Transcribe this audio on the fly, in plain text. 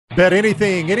Bet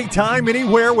anything, anytime,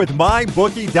 anywhere with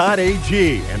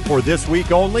MyBookie.ag. And for this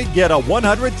week only, get a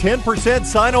 110%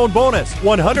 sign-on bonus.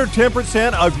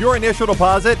 110% of your initial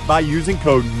deposit by using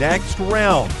code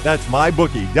NEXTROUND. That's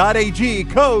MyBookie.ag,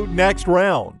 code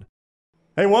NEXTROUND.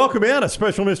 Hey, welcome in. A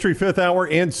special Mystery Fifth Hour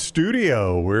in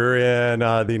studio. We're in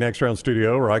the Next Round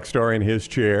studio, Rockstar in his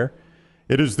chair.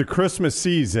 It is the Christmas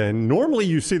season. Normally,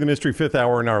 you see the Mystery Fifth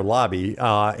Hour in our lobby,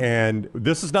 and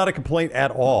this is not a complaint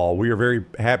at all. We are very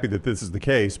happy that this is the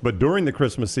case. But during the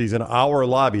Christmas season, our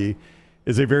lobby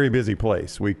is a very busy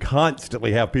place. We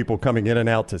constantly have people coming in and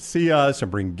out to see us and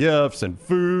bring gifts and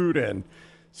food and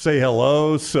say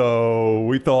hello. So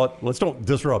we thought, let's don't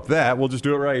disrupt that. We'll just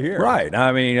do it right here. Right.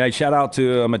 I mean, I shout out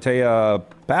to Matea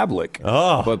Pavlik.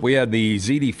 Oh. But we had the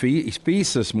ZD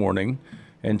feast this morning.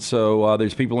 And so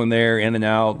there's people in there, in and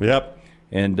out. Yep.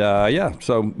 And,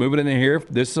 so moving in here,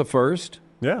 this is a first.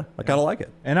 Yeah, I kind of like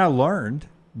it. And I learned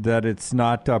that it's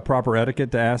not proper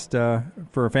etiquette to ask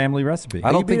for a family recipe.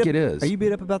 I don't think it is. Are you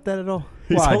beat up about that at all?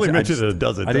 He's only mentioned it a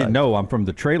dozen I times. didn't know I'm from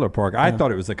the trailer park. I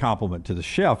thought it was a compliment to the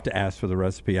chef to ask for the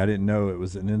recipe. I didn't know it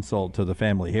was an insult to the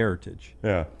family heritage.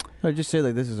 Yeah. I just say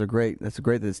like this is that's great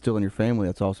that it's still in your family.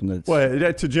 That's awesome that it's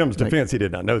Well, to Jim's defense, he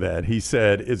did not know that. He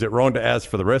said, is it wrong to ask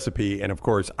for the recipe? And, of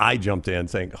course, I jumped in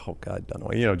saying, oh, God,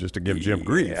 Dunaway, just to give Jim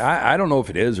grief. I don't know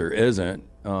if it is or isn't.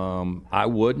 I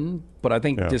wouldn't, but I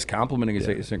think just complimenting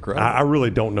is incredible. I really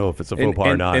don't know if it's a faux pas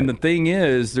or not. And the thing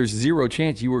is, there's zero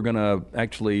chance you were going to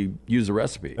actually use the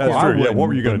recipe. That's true. Yeah, what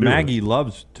were you going to do? Maggie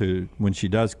loves to, when she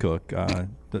does cook,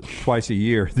 twice a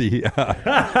year.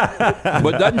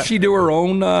 But doesn't she do her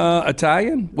own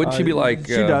Italian? Wouldn't she be like...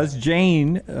 She does.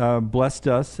 Jane blessed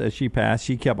us as she passed.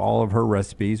 She kept all of her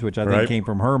recipes, which I think came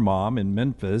from her mom in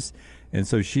Memphis. And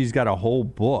so she's got a whole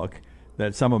book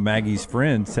that some of Maggie's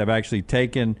friends have actually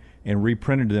taken and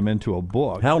reprinted them into a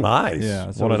book. How nice.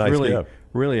 Yeah, so what a nice gift.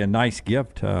 Really a nice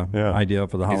gift idea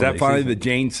for the holiday Is that funny season. that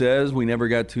Jane says we never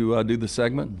got to do the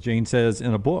segment? Jane says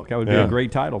in a book. That would be a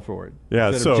great title for it. Yeah,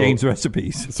 Instead of Jane's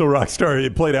recipes. So Rockstar,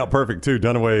 it played out perfect too.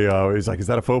 Dunaway, he's like, is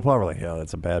that a faux pas? We're like, yeah,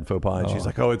 that's a bad faux pas. And she's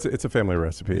like, oh, it's a family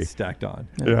recipe. It's stacked on.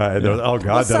 Yeah. Oh, God.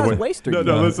 What size waist are you?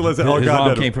 No, listen. His Oh, God,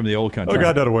 mom came from the old country. Oh,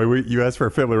 God, Dunaway, you asked for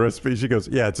a family recipe. She goes,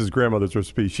 yeah, it's his grandmother's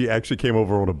recipe. She actually came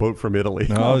over on a boat from Italy.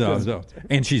 No.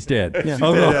 And she's dead. I mean,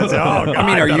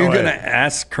 are you going to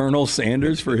ask Colonel Sanders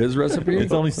for his recipe?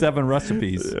 It's only 7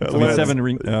 recipes. It's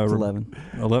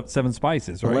 11. 7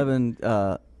 spices, right? 11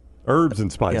 herbs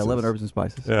and spices. Yeah, 11 herbs and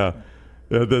spices. Yeah.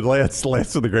 The Lance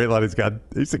of the Great Line, he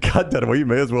said, God, Dunaway, you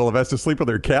may as well have asked to sleep on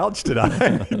their couch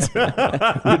tonight.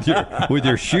 with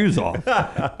your shoes off.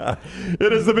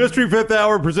 It is the Mystery Fifth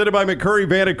Hour presented by McCurry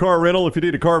Van and Car Rental. If you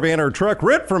need a car, van, or truck,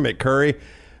 rent from McCurry.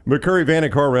 McCurry Van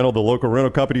and Car Rental, the local rental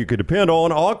company you can depend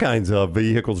on. All kinds of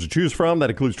vehicles to choose from.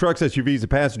 That includes trucks, SUVs, and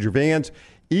passenger vans.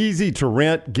 Easy to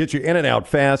rent, get you in and out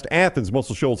fast. Athens,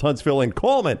 Muscle Shoals, Huntsville, and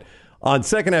Coleman on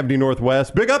 2nd Avenue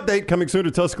Northwest. Big update coming soon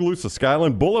to Tuscaloosa,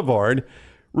 Skyland Boulevard.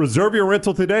 Reserve your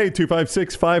rental today,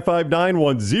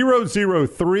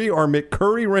 256-559-1003 or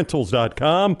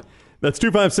McCurryRentals.com. That's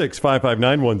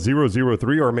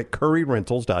 256-559-1003 or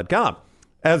McCurryRentals.com.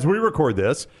 As we record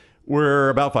this, we're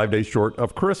about 5 days short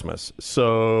of Christmas.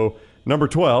 So number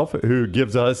 12, who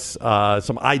gives us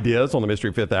some ideas on the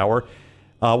Mystery Fifth Hour,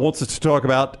 wants us to talk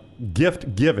about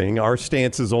gift giving, our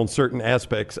stances on certain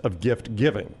aspects of gift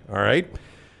giving. All right.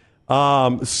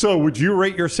 So would you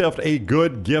rate yourself a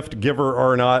good gift giver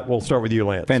or not? We'll start with you,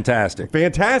 Lance. Fantastic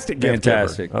gift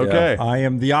giver. Okay. I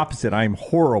am the opposite. I am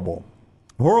horrible.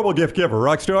 Horrible gift giver.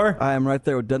 Rockstar? I am right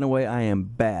there with Dunaway. I am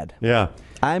bad. Yeah.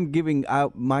 I'm giving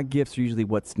out, my gifts are usually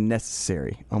what's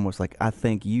necessary. Almost like I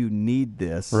think you need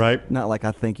this. Right. Not like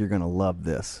I think you're going to love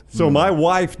this. So my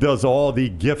wife does all the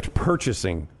gift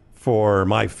purchasing for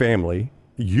my family.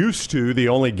 Used to, the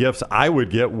only gifts I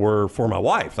would get were for my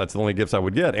wife. That's the only gifts I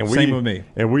would get. And Same with me.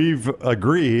 And we've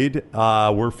agreed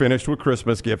we're finished with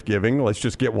Christmas gift giving. Let's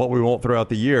just get what we want throughout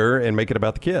the year and make it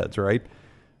about the kids, right?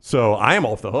 So I am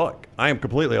off the hook. I am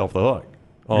completely off the hook.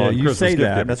 Yeah, you Christmas say gift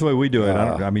that. giving. That's the way we do it.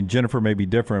 I mean, Jennifer may be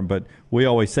different, but we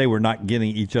always say we're not getting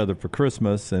each other for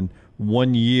Christmas. And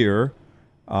one year,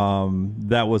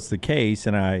 that was the case.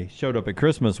 And I showed up at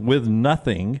Christmas with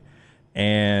nothing.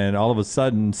 And all of a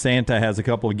sudden, Santa has a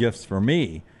couple of gifts for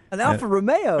me. An Alfa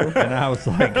Romeo. And I was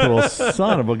like, well,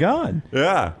 son of a gun.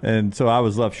 Yeah. And so I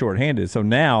was left shorthanded. So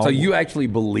now. So you actually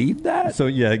believe that? So,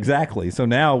 yeah, exactly. So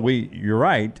now you're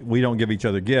right. We don't give each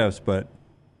other gifts, but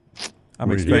I'm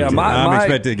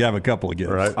expecting to have a couple of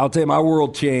gifts. Right. I'll tell you, my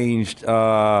world changed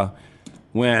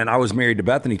when I was married to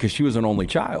Bethany because she was an only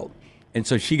child. And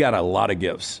so she got a lot of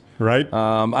gifts. Right.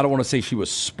 I don't want to say she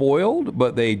was spoiled,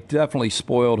 but they definitely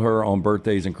spoiled her on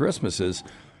birthdays and Christmases.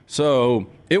 So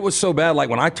it was so bad. Like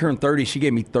when I turned 30, she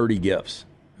gave me 30 gifts.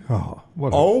 Oh,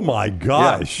 what Oh my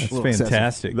gosh. that's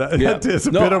fantastic. That is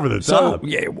a bit over the So, top.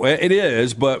 yeah, well, it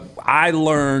is. But I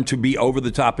learned to be over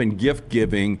the top in gift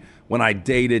giving when I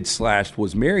dated /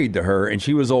 was married to her, and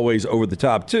she was always over the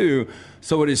top too.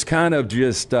 So it is kind of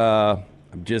just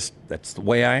that's the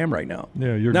way I am right now.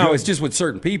 Yeah, you're now good. it's just with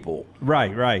certain people,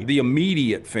 Right. the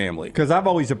immediate family. Because I've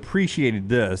always appreciated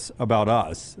this about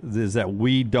us, is that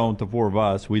we don't, the four of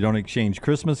us, we don't exchange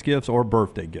Christmas gifts or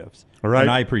birthday gifts. Right. And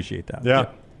I appreciate that. Yeah.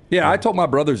 Yeah, I told my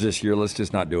brothers this year, let's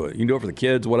just not do it. You can do it for the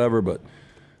kids, whatever, but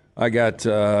I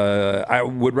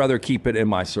would rather keep it in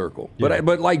my circle. Yeah.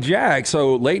 But like Jack,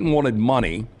 so Leighton wanted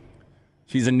money.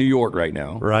 She's in New York right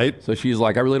now. Right. So she's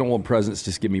like, I really don't want presents,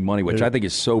 just give me money, which I think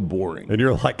is so boring. And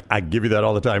you're like, I give you that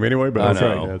all the time anyway, but I that's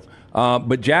know. right.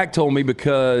 But Jack told me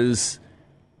because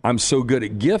I'm so good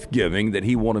at gift giving that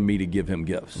he wanted me to give him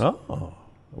gifts, Oh,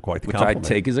 quite the which I compliment.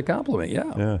 take as a compliment,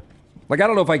 Yeah. Like, I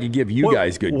don't know if I could give you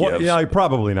guys good gifts. Yeah,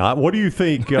 probably not. What do you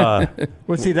think? Well,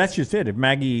 see, that's just it. If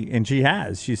Maggie, and she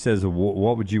says,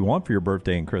 what would you want for your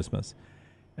birthday and Christmas?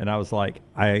 And I was like,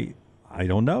 I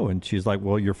don't know. And she's like,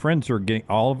 well, your friends are getting,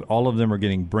 all of them are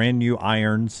getting brand new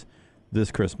irons this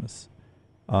Christmas.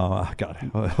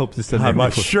 God, I hope this doesn't my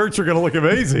happen. shirts are going to look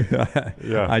amazing.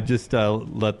 Yeah. I just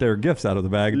let their gifts out of the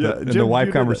bag in the Jim, wife you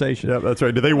did that. conversation. Yeah, that's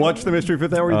right. Do they watch the Mystery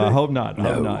Fifth Hour? You think? Hope not.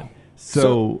 Hope not.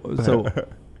 So,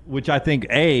 which I think,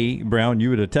 Brown, you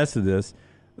would attest to this.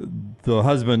 The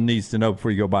husband needs to know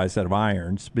before you go buy a set of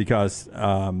irons because.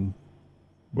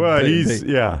 Well,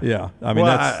 yeah. I mean,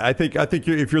 I think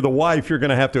if you're the wife, you're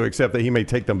going to have to accept that he may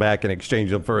take them back and exchange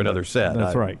them for another set.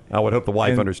 That's right. I would hope the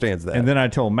wife understands that. And then I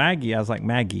told Maggie, I was like,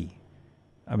 Maggie,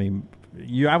 I mean,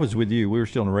 I was with you. We were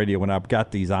still on the radio when I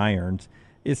got these irons.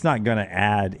 It's not going to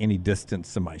add any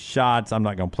distance to my shots. I'm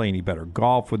not going to play any better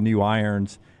golf with new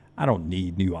irons. I don't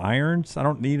need new irons. I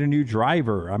don't need a new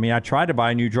driver. I mean, I tried to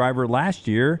buy a new driver last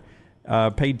year,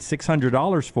 paid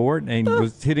 $600 for it, and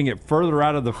was hitting it further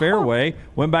out of the fairway.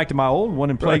 Went back to my old one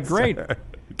and played great.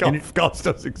 Golf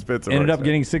stuff's expensive. Ended up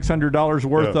getting $600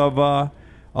 worth of.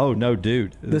 Oh no,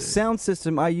 dude! The sound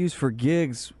system I use for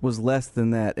gigs was less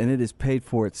than that, and it has paid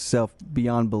for itself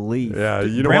beyond belief. Yeah,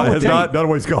 you know Brown what? will Has tell not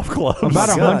Dunaway's golf clubs. About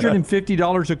God.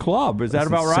 $150 a club. Is that That's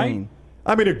about insane. right?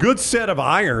 I mean, a good set of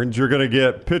irons, you're going to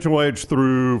get pitch and wedge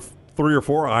through 3 or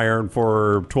 4 iron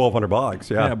for $1,200.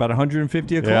 Yeah, About $150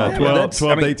 a Yeah, club. $12 to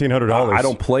 $1,800. I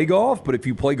don't play golf, but if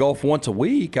you play golf once a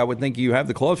week, I would think you have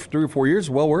the clubs for 3 or 4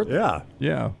 years. Well worth it. Yeah.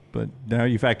 Yeah, but now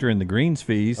you factor in the greens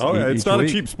fees. Oh, yeah, it's each not week.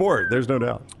 a cheap sport. There's no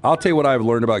doubt. I'll tell you what I've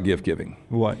learned about gift giving.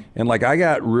 What? And like I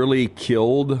got really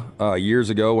killed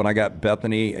years ago when I got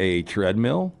Bethany a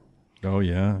treadmill. Oh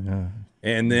yeah.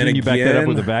 And then Didn't you again, back that up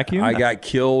with a vacuum? I got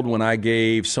killed when I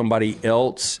gave somebody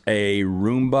else a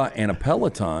Roomba and a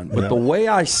Peloton. But the way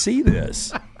I see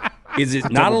this is it's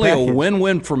not only a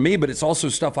win-win for me, but it's also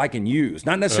stuff I can use.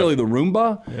 Not necessarily the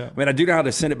Roomba. Yeah. I mean, I do know how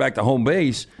to send it back to home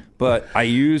base, but I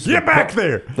use Get back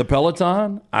there. the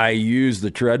Peloton. I use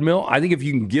the treadmill. I think if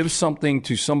you can give something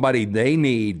to somebody they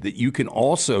need that you can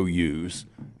also use,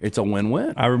 it's a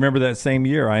win-win. I remember that same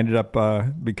year. I ended up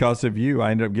because of you. I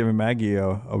ended up giving Maggie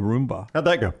a Roomba. How'd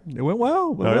that go? It went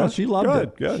well. yeah? She loved Good,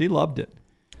 it. good. She loved it.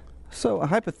 So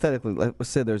hypothetically, let's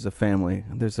say there's a family.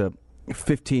 There's a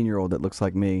 15-year-old that looks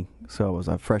like me. So I was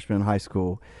a freshman in high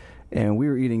school, and we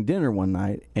were eating dinner one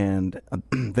night, and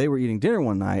they were eating dinner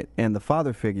one night, and the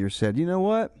father figure said, "You know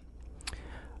what?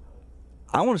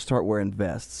 I want to start wearing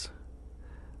vests.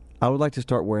 I would like to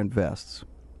start wearing vests."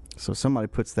 So somebody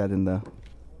puts that in the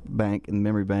bank, in the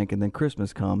memory bank, and then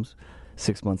Christmas comes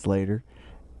 6 months later,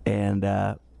 and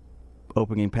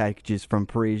opening packages from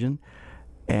Parisian,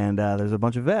 and there's a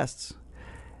bunch of vests.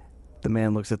 The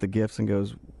man looks at the gifts and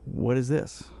goes, "What is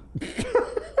this?"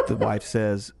 The wife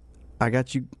says, "I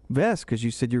got you vests because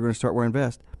you said you were going to start wearing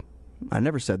vests." I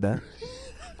never said that.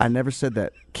 I never said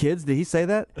that. Kids, did he say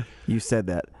that? You said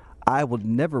that. I would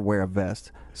never wear a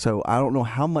vest. So I don't know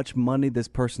how much money this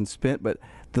person spent, but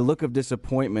the look of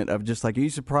disappointment of just like, "Are you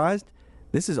surprised?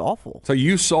 This is awful." So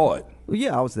you saw it. Well,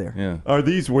 yeah, I was there. Yeah.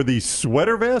 Were these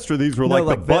sweater vests, or these were No,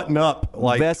 like the button up,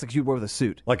 vests like you'd wear with a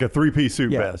suit. like a 3-piece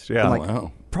suit vest? Yeah. Like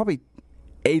Wow. probably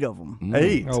 8 of them.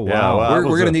 8. Oh, Yeah, wow. well,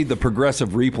 We're going to need the progressive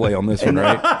replay on this one,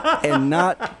 right? And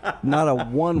not a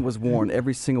one was worn.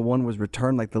 Every single one was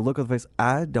returned. Like the look of the face,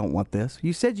 "I don't want this."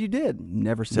 You said you did.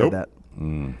 Never said Nope. that.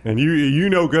 And you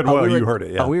know good well we were you at- heard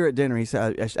it. Yeah. we were at dinner. He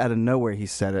said out of nowhere. He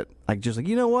said it like just like,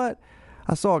 "You know what?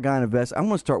 I saw a guy in a vest. I'm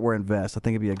going to start wearing vests. I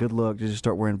think it'd be a good look to just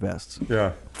start wearing vests.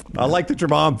 Yeah. I like that your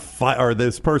mom or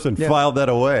this person filed that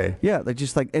away. Yeah, like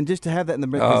just and just to have that in the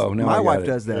Oh, no, I my got wife it.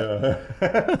 does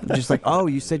that. Just like, oh,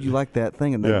 you said you liked that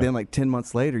thing, and then like 10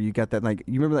 months later, you got that. Like,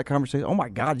 you remember that conversation? Oh my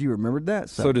God, you remembered that?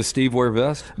 So does Steve wear a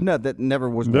vest? No, that never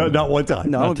was. No, not one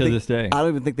time. No, I Not don't to think- this day. I don't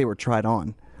even think they were tried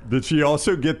on. Did she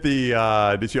also get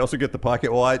the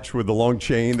pocket watch with the long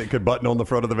chain that could button on the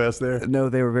front of the vest there? No,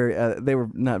 they were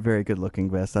not very good looking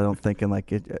vests. I don't think, and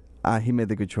like it, he made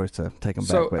the good choice to take them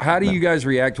So back. But how do no. you guys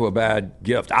react to a bad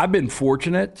gift? I've been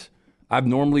fortunate. I've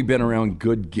normally been around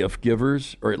good gift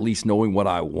givers, or at least knowing what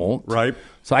I want. Right.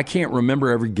 So I can't remember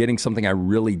ever getting something I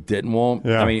really didn't want.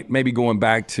 Yeah. I mean, maybe going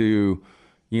back to,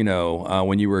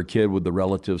 when you were a kid with the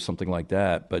relatives, something like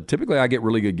that. But typically I get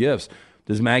really good gifts.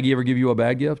 Does Maggie ever give you a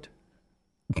bad gift?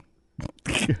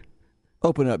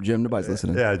 Open up, Jim? Nobody's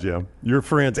listening. Yeah, Jim. Your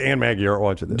friends and Maggie aren't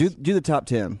watching this. Do the top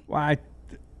 10. Well,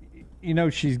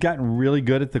 she's gotten really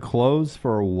good at the clothes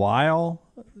for a while.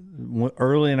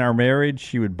 Early in our marriage,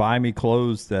 she would buy me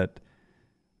clothes that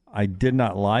I did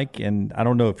not like, and I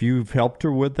don't know if you've helped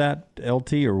her with that,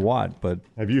 LT, or what, but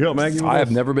Have you helped Maggie with I have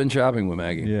this? never been shopping with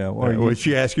Maggie. yeah, or Would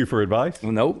she ask you for advice?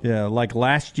 Nope. yeah, like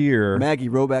last year, Maggie,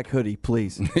 roll back hoodie,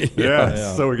 please.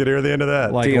 Yes. So we could hear the end of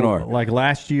that. TNR.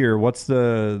 last year, what's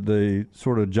the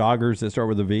sort of joggers that start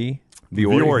with a V?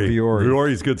 Viore. Viore.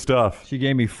 Viore's good stuff. She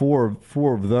gave me four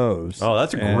of those. Oh,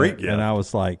 that's a great gift. And I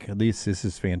was like, at least this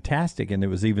is fantastic. And it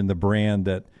was even the brand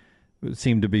that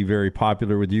seemed to be very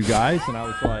popular with you guys. And I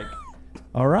was like,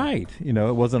 all right. It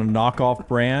wasn't a knockoff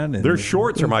brand. And Their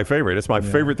shorts are my favorite. It's my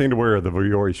favorite thing to wear, the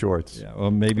Viore shorts. Yeah,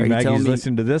 well, maybe Are you telling Maggie's me-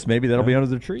 listening to this. Maybe that'll be under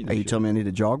the tree. Are you telling me I need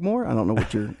to jog more? I don't know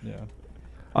what you're.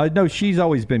 No, she's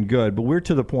always been good, but we're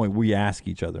to the point we ask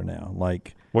each other now.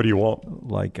 What do you want?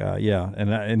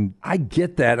 And I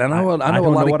get that. And I know don't a lot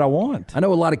know of, what I want. I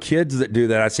know a lot of kids that do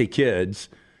that. I say kids,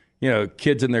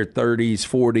 kids in their 30s,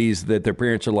 40s, that their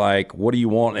parents are like, what do you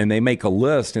want? And they make a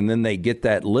list, and then they get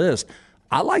that list.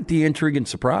 I like the intrigue and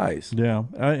surprise. Yeah,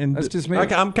 and That's just me.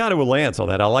 I'm kind of with Lance on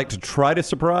that. I like to try to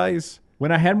surprise.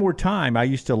 when I had more time, I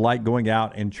used to like going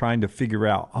out and trying to figure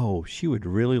out, oh, she would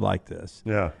really like this.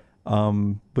 Yeah.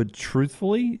 But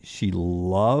truthfully, she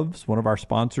loves one of our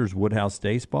sponsors, Woodhouse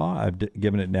Day Spa. I've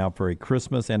given it now for a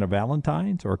Christmas and a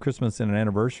Valentine's, or a Christmas and an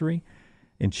anniversary,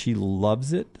 and she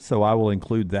loves it. So I will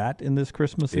include that in this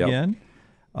Christmas Yep. again.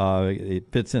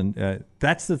 It fits in.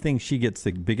 That's the thing she gets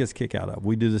the biggest kick out of.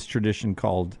 We do this tradition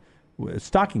called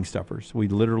stocking stuffers. We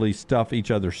literally stuff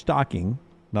each other's stocking,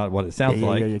 not what it sounds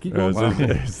like. Yeah, keep going.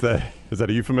 Is that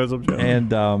a euphemism, Joe?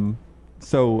 And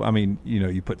so, I mean,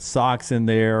 you put socks in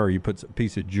there, or you put a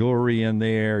piece of jewelry in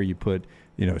there. You put,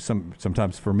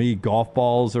 sometimes for me, golf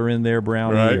balls are in there,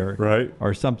 Brownie,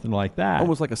 or something like that.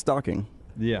 Almost like a stocking.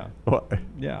 Yeah. What?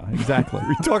 Yeah, exactly.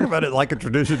 You talk about it like a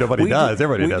tradition nobody does.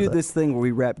 Everybody does We do that. this thing where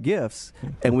we wrap gifts,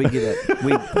 and we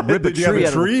we rip a Did you have tree a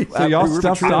out tree? of So y'all we rip a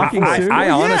stuff tree out of stockings foil. too? I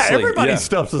Yeah, honestly, everybody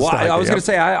stuffs a well, stocking. I was going Yep. to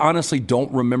say, I honestly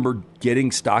don't remember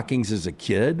getting stockings as a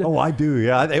kid. Oh, I do.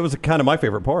 Yeah, it was kind of my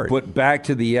favorite part. But back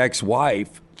to the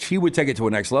ex-wife, she would take it to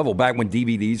a next level. Back when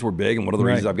DVDs were big, and one of the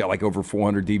Right. reasons I've got like over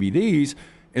 400 DVDs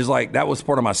is like that was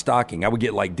part of my stocking. I would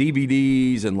get like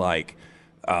DVDs and like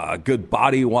good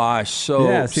body wash, soaps,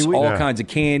 Yeah, see, all kinds of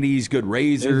candies, good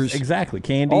razors, Exactly.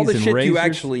 Candies all the and shit razors. you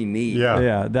actually need. Yeah.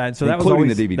 Yeah, that was Including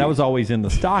always the DVD. that was always in the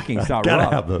stockings. Not Gotta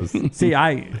rough. have those. See,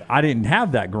 I didn't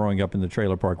have that growing up in the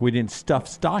trailer park. We didn't stuff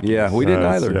stockings. Yeah, we didn't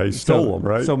either. Yeah, you stole them,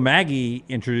 right? So Maggie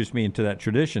introduced me into that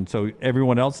tradition. So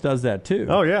everyone else does that too.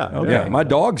 Oh, yeah. Okay. Yeah, my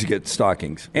dogs get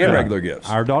stockings and Yeah. regular gifts.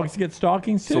 Our dogs get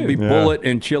stockings too. So be Yeah. Bullet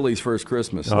and Chili's first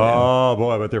Christmas. Oh,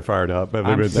 boy, I bet they're fired up. Have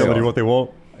they I'm been so- telling you what they want?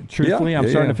 Truthfully, Yeah, I'm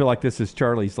yeah, starting yeah. to feel like this is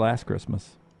Charlie's last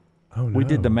Christmas. Oh, no. We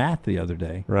did the math the other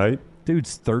day. Right?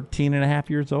 Dude's 13 and a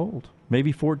half years old,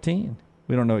 maybe 14.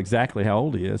 We don't know exactly how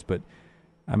old he is, but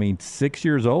I mean, 6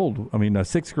 years old. I mean,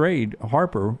 sixth grade,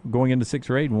 Harper going into sixth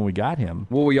grade when we got him.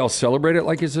 Will we all celebrate it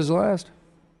like it's his last?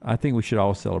 I think we should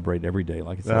all celebrate every day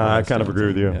like it's our I last kind of day. agree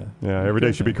with you. Yeah, every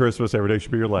day should be Christmas. Every day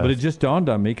should be your last. But it just dawned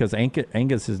on me because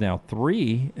Angus is now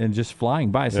 3 and just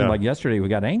flying by. It seemed Yeah. like yesterday we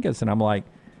got Angus, and I'm like,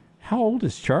 how old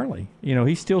is Charlie?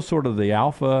 He's still sort of the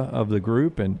alpha of the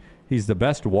group, and he's the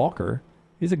best walker.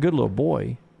 He's a good little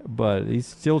boy, but he's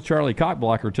still Charlie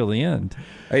Cockblocker till the end.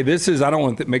 Hey, this is, I don't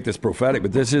want to make this prophetic,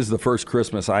 but this is the first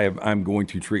Christmas I'm going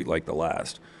to treat like the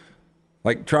last.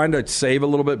 Like trying to save a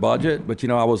little bit budget, but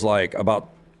I was like about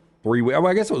 3 weeks,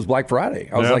 I guess it was Black Friday.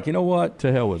 I was Yeah. like, you know what?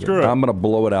 To hell with Screw it. it. I'm going to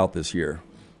blow it out this year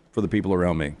for the people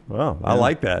around me. Wow, I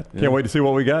like that. Can't wait to see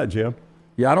what we got, Jim.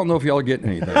 Yeah, I don't know if y'all are getting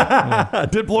anything. I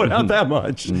did blow it out that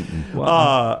much.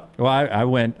 Well, I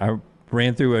went.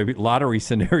 ran through a lottery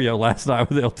scenario last night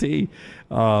with LT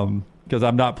because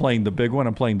I'm not playing the big one.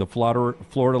 I'm playing the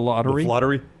Florida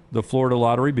lottery. The Florida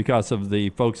lottery, because of the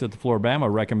folks at the Floribama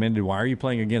recommended, why are you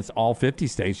playing against all 50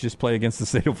 states? Just play against the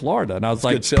state of Florida. And I was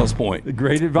like, good sales point.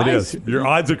 Great advice. It is. Your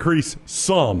odds increase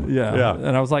some. Yeah.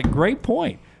 And I was like, great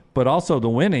point. But also the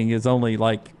winning is only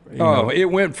like, it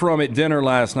went from at dinner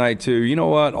last night to, you know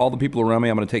what, all the people around me,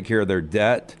 I'm going to take care of their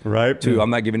debt. Right. To I'm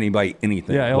not giving anybody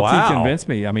anything. Yeah, LT Wow. convinced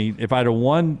me. I mean, if I'd have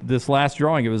won this last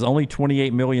drawing, it was only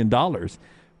 $28 million.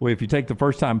 Well, if you take the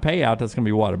first time payout, that's going to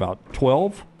be what, about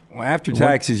 12? Well, after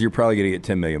taxes, you're probably going to get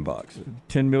 $10 million.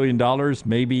 $10 million,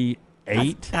 maybe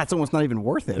 8. That's almost not even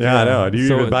worth it. Yeah, I know. Do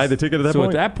you even buy the ticket at that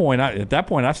point? At that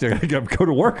point, I still got to go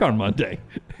to work on Monday.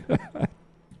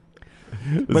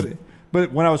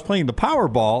 But when I was playing the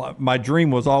Powerball, my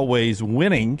dream was always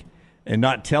winning and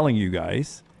not telling you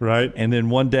guys. Right. And then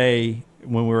one day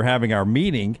when we were having our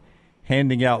meeting,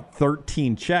 handing out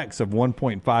 13 checks of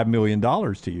 $1.5 million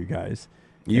to you guys.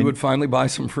 You would finally buy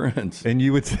some friends. And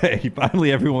you would say,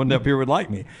 finally, everyone up here would like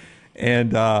me.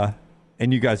 And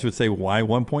you guys would say, why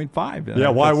 1.5? Yeah,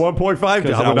 why 1.5?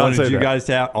 Because I wanted you guys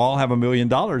to all have $1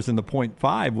 million, and the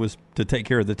 0.5 was to take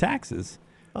care of the taxes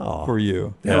for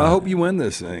you. Yeah, I hope you win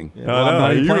this thing. Yeah, well, I'm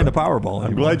not even playing the Powerball.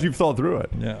 I'm glad you've thought through it.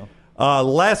 Yeah.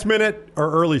 Last minute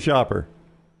or early shopper?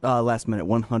 Last minute,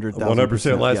 100,000%.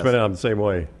 100% last yes. minute. I'm the same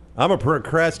way. I'm a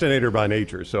procrastinator by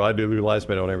nature, so I do last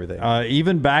minute on everything.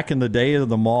 Even back in the day of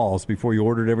the malls, before you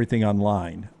ordered everything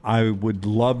online, I would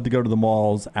love to go to the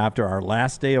malls after our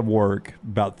last day of work,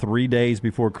 about 3 days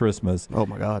before Christmas. Oh,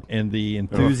 my God. And the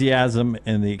enthusiasm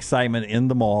and the excitement in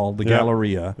the mall, the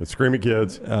Galleria. The screaming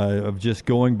kids. Of just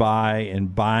going by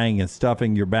and buying and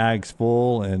stuffing your bags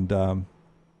full and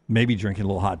maybe drinking a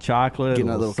little hot chocolate,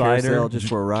 Getting a little cider. carousel just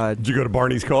for a ride. Did you go to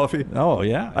Barney's Coffee? Oh,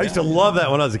 yeah. I used to love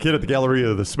that when I was a kid at the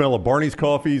Galleria, the smell of Barney's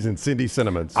Coffees and Cindy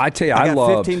Cinnamons. I tell you, I I got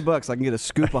loved $15. I can get a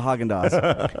scoop of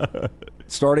Haagen-Dazs.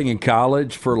 starting in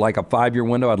college for like a 5-year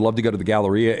window. I'd love to go to the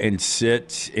Galleria and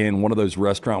sit in one of those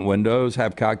restaurant windows,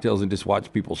 have cocktails, and just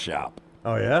watch people shop.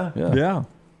 Oh, yeah? Yeah.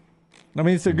 I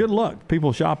mean, it's a good look.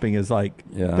 People shopping is like,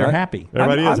 they're happy.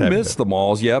 Everybody is I happy. miss the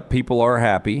malls. Yep, people are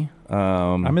happy.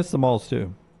 I miss the malls,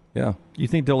 too. Yeah. You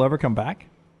think they'll ever come back?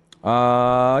 Yeah,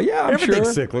 I'm Everything's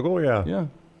sure. cyclical, yeah. Yeah.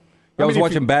 I was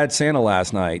watching Bad Santa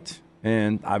last night,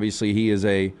 and obviously he is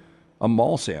a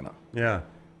mall Santa. Yeah.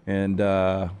 And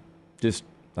just,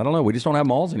 I don't know, we just don't have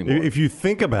malls anymore. If you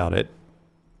think about it,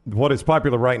 what is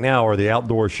popular right now are the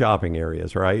outdoor shopping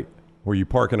areas, right? Where you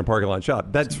park in a parking lot and shop.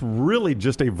 That's really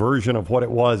just a version of what it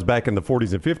was back in the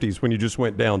 40s and 50s when you just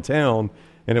went downtown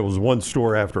and it was one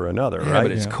store after another, yeah, right?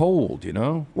 but it's cold, you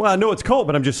know? Well, I know it's cold,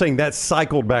 but I'm just saying that's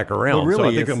cycled back around. Well, really, so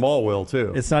I think the mall will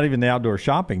too. It's not even the outdoor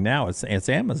shopping now. It's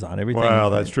Amazon. Everything.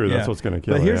 Well, that's true. That's what's going to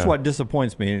kill But it, here's yeah. what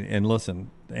disappoints me. And listen,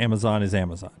 Amazon is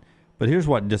Amazon. But here's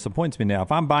what disappoints me now.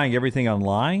 If I'm buying everything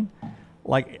online,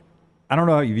 like, I don't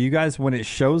know, you guys, when it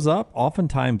shows up,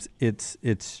 oftentimes it's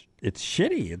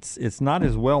shitty. It's not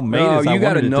as well made as I you got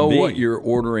wanted to it know to be. what you're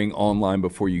ordering online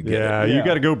before you get Yeah, it. you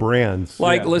got to go brands.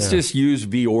 Like, let's just use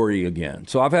Viore again.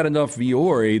 So I've had enough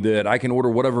Viore that I can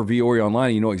order whatever Viore online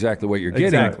and you know exactly what you're getting.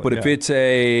 Exactly, But if it's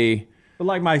a... But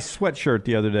like my sweatshirt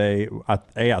the other day,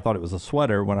 I thought it was a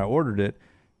sweater when I ordered it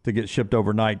to get shipped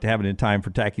overnight to have it in time for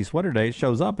Tacky Sweater Day. It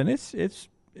shows up and it's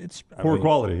poor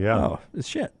quality, yeah. Oh, it's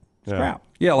shit. It's crap.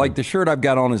 Yeah, like the shirt I've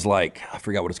got on is like, I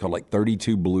forgot what it's called, like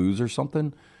 32 blues or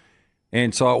something.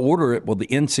 And so I order it. Well,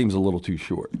 the end seems a little too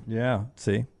short. Yeah.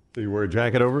 See? Do you wear a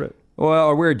jacket over it?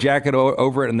 Well, I wear a jacket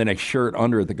over it and then a shirt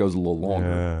under it that goes a little longer.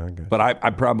 Yeah, okay. But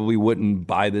I probably wouldn't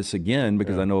buy this again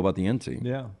because I know about the end seam.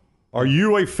 Yeah. Are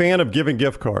you a fan of giving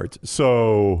gift cards?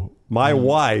 So my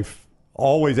wife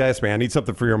always asks me, I need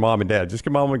something for your mom and dad. Just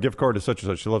give mom a gift card to such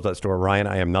and such. She loves that store. Ryan,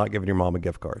 I am not giving your mom a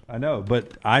gift card. I know,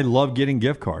 but I love getting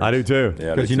gift cards. I do too.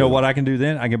 Yeah, Because you know what I can do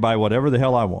then? I can buy whatever the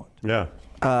hell I want. Yeah.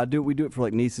 We do it for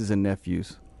like nieces and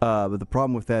nephews. But the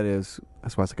problem with that is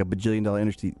that's why it's like a $1 billion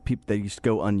industry. People they just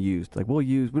go unused. Like we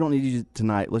don't need to use it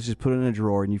tonight. Let's just put it in a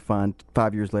drawer, and you find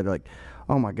 5 years later, like,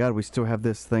 oh my God, we still have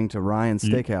this thing to Ryan's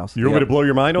Steakhouse. You want me to blow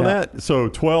your mind on Yep. that? So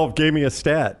 12 gave me a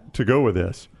stat to go with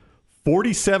this.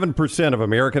 47% of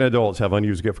American adults have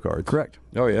unused gift cards. Correct.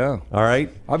 Oh, yeah. All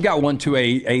right. I've got one to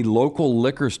a local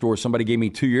liquor store somebody gave me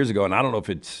 2 years ago, and I don't know if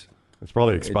it's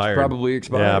Probably expired. It's probably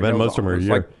expired. Yeah, I bet You know, most of them are a it's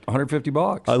year. like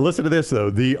 $150. Listen to this,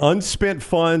 though. The unspent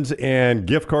funds and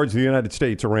gift cards in the United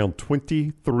States are around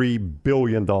 $23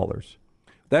 billion.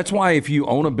 That's why if you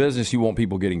own a business, you want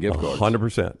people getting gift cards.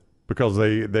 100%. Because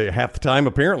they half the time,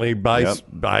 apparently, by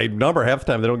number, half the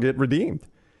time, they don't get redeemed.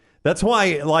 That's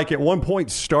why, like, at one point,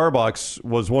 Starbucks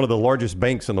was one of the largest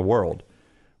banks in the world.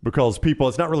 because people,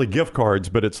 it's not really gift cards,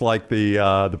 but it's like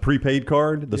the prepaid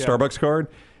card, the Starbucks card.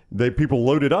 People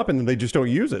load it up and then they just don't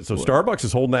use it. So Starbucks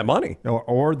is holding that money.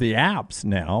 Or the apps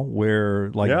now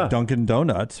where like Dunkin'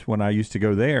 Donuts, when I used to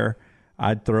go there,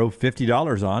 I'd throw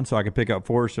 $50 on so I could pick up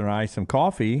Forrester and Ice some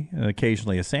coffee and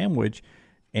occasionally a sandwich.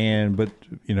 But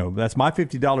that's my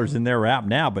 $50 in their app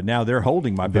now. But now they're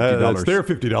holding my $50. That's their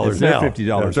 $50 now. It's their $50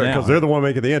 now because they're the one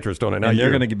making the interest on it. Now and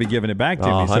they're going to be giving it back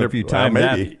to me. So if you time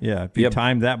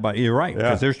time that by, you're right,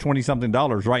 because there's $20-something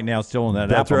right now still in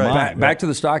that app. Right. Back to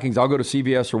the stockings. I'll go to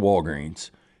CVS or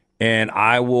Walgreens, and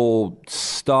I will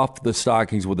stuff the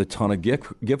stockings with a ton of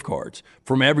gift cards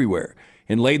from everywhere.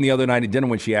 And late in the other night at dinner,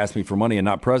 when she asked me for money and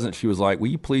not present, she was like, "Will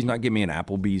you please not give me an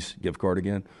Applebee's gift card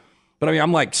again?" But I mean,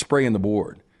 I'm like spraying the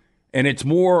board. And it's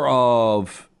more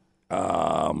of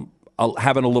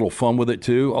having a little fun with it,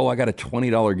 too. Oh, I got a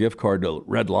 $20 gift card to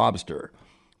Red Lobster.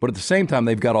 But at the same time,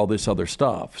 they've got all this other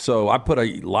stuff. So I put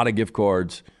a lot of gift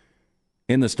cards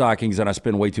in the stockings, and I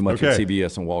spend way too much at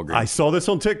CVS and Walgreens. I saw this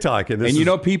on TikTok. And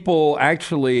people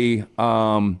actually,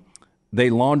 they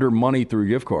launder money through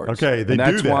gift cards. Okay, and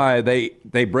that's why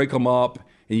they break them up.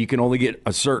 And you can only get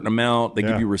a certain amount. They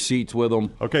give you receipts with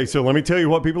them. Okay, so let me tell you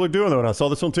what people are doing, though. And I saw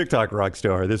this on TikTok,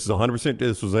 Rockstar. This is 100%.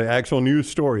 This was an actual news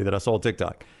story that I saw on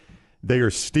TikTok. They are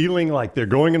stealing, like they're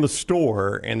going in the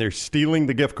store and they're stealing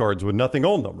the gift cards with nothing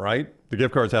on them, right? The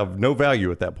gift cards have no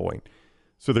value at that point.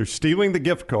 So they're stealing the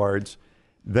gift cards.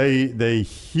 They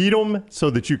heat them so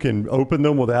that you can open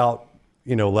them without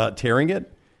tearing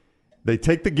it. They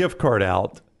take the gift card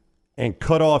out and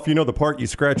cut off, the part you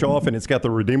scratch off and it's got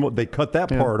the redeemable. They cut that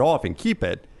part off and keep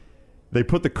it. They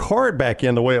put the card back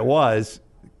in the way it was,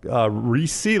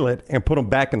 reseal it, and put them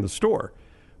back in the store.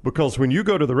 Because when you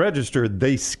go to the register,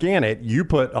 they scan it. You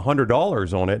put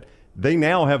 $100 on it. They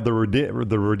now have the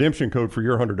redemption code for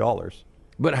your $100.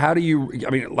 But how do you,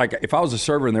 like if I was a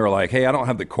server and they were like, hey, I don't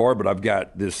have the card, but I've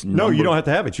got this number. No, you don't have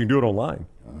to have it. You can do it online.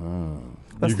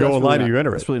 You go online and you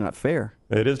enter it. It's really not fair.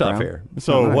 It is not fair.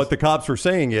 So what the cops were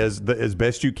saying is, as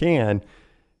best you can,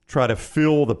 try to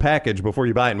fill the package before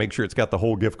you buy it and make sure it's got the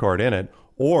whole gift card in it.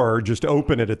 Or just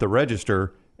open it at the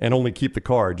register and only keep the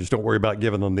card. Just don't worry about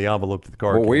giving them the envelope with the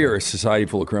card. Well, we are a society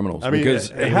full of criminals. Because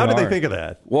how did they think of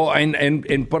that? Well,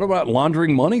 and what about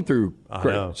laundering money through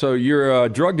credit? So you're a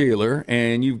drug dealer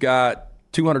and you've got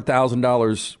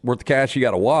 $200,000 worth of cash you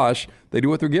got to wash. They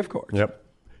do it through gift cards. Yep.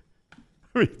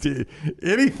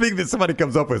 Anything that somebody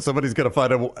comes up with, somebody's going to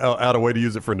find out a way to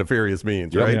use it for nefarious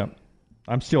means, right? Yeah.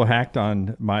 I'm still hacked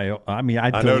on my.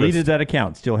 I deleted that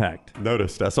account. Still hacked.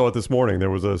 Noticed. I saw it this morning.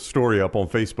 There was a story up on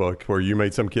Facebook where you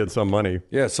made some kid some money.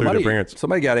 Yeah, somebody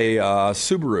got a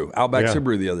Subaru, Outback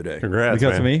Subaru the other day. Congrats,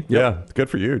 because of me. Yep. Yeah, good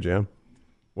for you, Jim.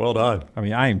 Well done.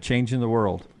 I am changing the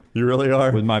world. You really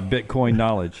are with my Bitcoin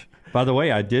knowledge. By the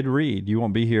way, I did read. You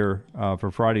won't be here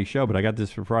for Friday's show, but I got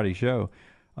this for Friday's show.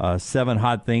 7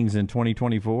 hot things in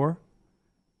 2024.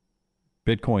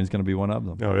 Bitcoin's going to be one of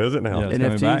them. Oh, is it now? Yeah,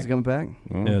 NFT's coming back.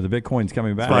 Yeah, the Bitcoin's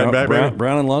coming back.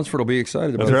 Brown and Lunsford will be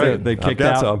excited about that. Right. They've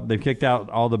kicked out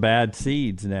all the bad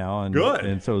seeds now. And, good.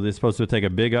 And so they're supposed to take a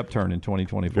big upturn in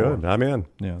 2024. Good. I'm in.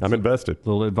 Yeah, I'm invested. A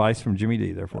little advice from Jimmy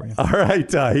D there for you. All right.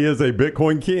 He is a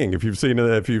Bitcoin king. If you've seen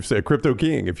a crypto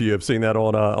king, if you have seen that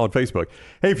on Facebook.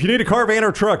 Hey, if you need a car, van,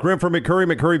 or truck, rent from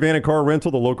McCurry Van and Car Rental,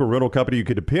 the local rental company you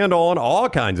can depend on. All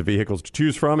kinds of vehicles to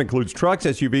choose from, includes trucks,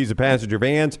 SUVs, and passenger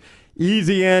vans.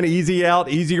 Easy in, easy out,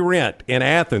 easy rent in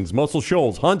Athens, Muscle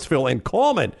Shoals, Huntsville, and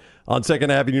Coleman on 2nd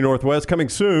Avenue Northwest. Coming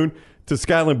soon to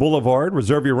Skyland Boulevard.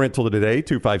 Reserve your rental today,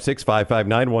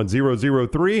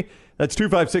 256-559-1003. That's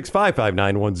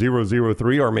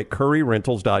 256-559-1003 or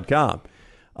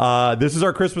McCurryRentals.com. This is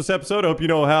our Christmas episode. I hope you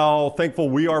know how thankful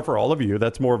we are for all of you.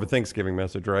 That's more of a Thanksgiving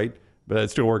message, right? But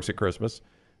it still works at Christmas.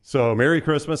 So Merry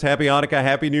Christmas, Happy Hanukkah,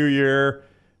 Happy New Year,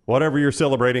 whatever you're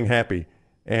celebrating, happy.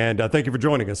 And thank you for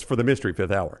joining us for the Mystery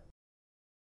Fifth Hour.